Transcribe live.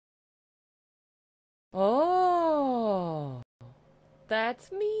Oh,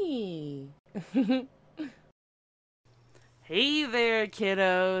 that's me. Hey there,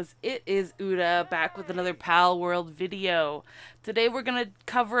 kiddos. It is Uda back with another Palworld video. Today we're going to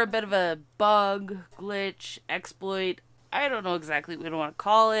cover a bit of a bug, glitch, exploit. I don't know exactly what we want to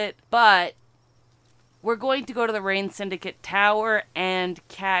call it, but we're going to go to the Rain Syndicate Tower and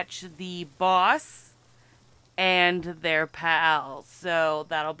catch the boss and their pals. So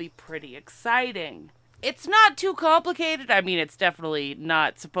that'll be pretty exciting. It's not too complicated. I mean, it's definitely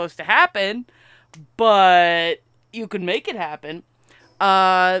not supposed to happen, but you can make it happen.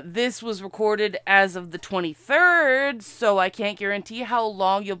 This was recorded as of the 23rd, so I can't guarantee how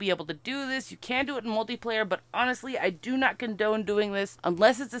long you'll be able to do this. You can do it in multiplayer, but honestly, I do not condone doing this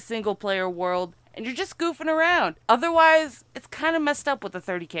unless it's a single player world and you're just goofing around. Otherwise, it's kind of messed up with the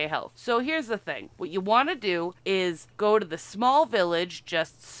 30k health. So here's the thing. What you want to do is go to the small village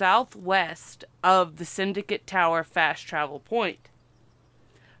just southwest of the Syndicate Tower fast travel point.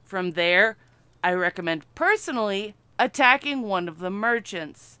 From there, I recommend personally attacking one of the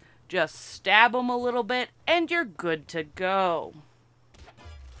merchants. Just stab them a little bit and you're good to go.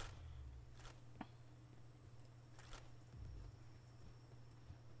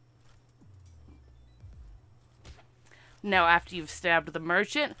 Now, after you've stabbed the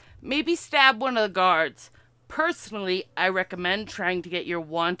merchant, maybe stab one of the guards. Personally, I recommend trying to get your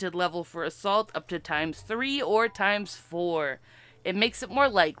wanted level for assault up to ×3 or ×4. It makes it more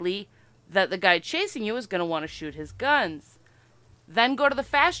likely that the guy chasing you is going to want to shoot his guns. Then go to the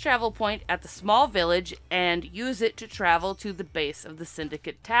fast travel point at the small village and use it to travel to the base of the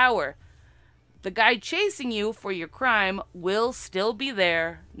Syndicate Tower. The guy chasing you for your crime will still be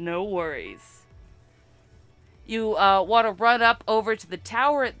there, no worries. You want to run up over to the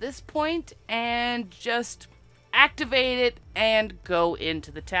tower at this point and just activate it and go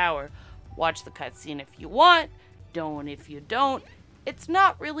into the tower. Watch the cutscene if you want, don't if you don't. It's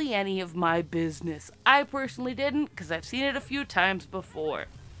not really any of my business. I personally didn't because I've seen it a few times before.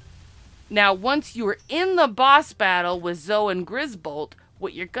 Now, once you're in the boss battle with Zoe and Grisbolt,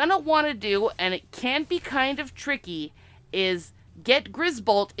 what you're going to want to do, and it can be kind of tricky, is get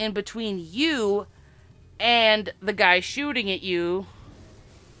Grisbolt in between you and the guy shooting at you,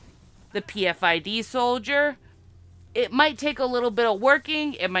 the PFID soldier. It might take a little bit of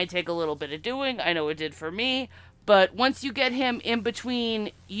working, it might take a little bit of doing, I know it did for me, but once you get him in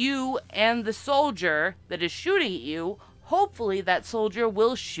between you and the soldier that is shooting at you, hopefully that soldier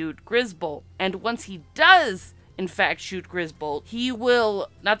will shoot Grisbolt. And once he does, in fact, shoot Grisbolt, he will,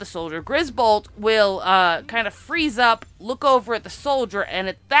 not the soldier, Grisbolt will kind of freeze up, look over at the soldier, and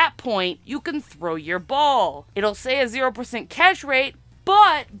at that point, you can throw your ball. It'll say a 0% catch rate,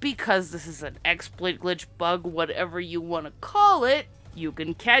 but because this is an exploit, glitch, bug, whatever you want to call it, you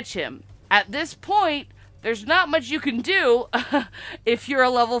can catch him. At this point, there's not much you can do if you're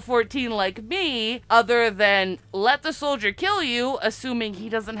a level 14 like me, other than let the soldier kill you, assuming he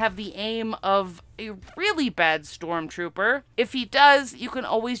doesn't have the aim of a really bad stormtrooper. If he does, you can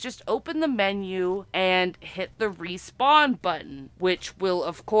always just open the menu and hit the respawn button, which will,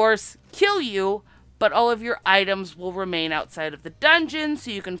 of course, kill you, but all of your items will remain outside of the dungeon,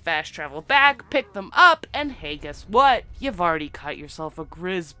 so you can fast travel back, pick them up, and hey, guess what? You've already caught yourself a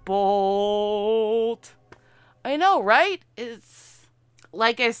Grisbolt. I know, right? It's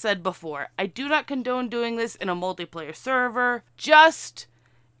like I said before, I do not condone doing this in a multiplayer server. Just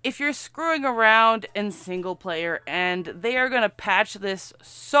if you're screwing around in single player, and they are going to patch this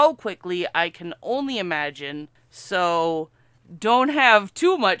so quickly, I can only imagine. So don't have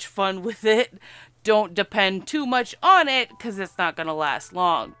too much fun with it. Don't depend too much on it, because it's not going to last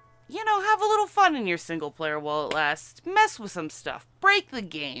long. You know, have a little fun in your single player while it lasts. Mess with some stuff. Break the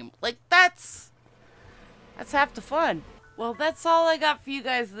game. Like, that's half the fun. Well, that's all I got for you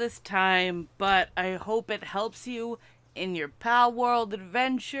guys this time, but I hope it helps you in your Palworld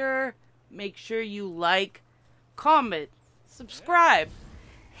adventure. Make sure you like, comment, subscribe,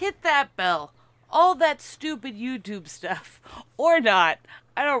 hit that bell, all that stupid YouTube stuff. Or not.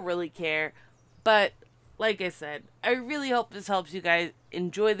 I don't really care. But, like I said, I really hope this helps you guys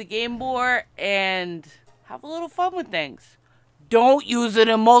enjoy the game more and have a little fun with things. Don't use it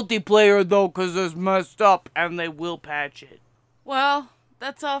in multiplayer, though, because it's messed up, and they will patch it. Well,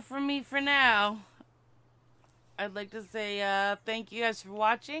 that's all from me for now. I'd like to say thank you guys for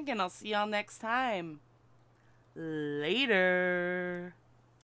watching, and I'll see y'all next time. Later.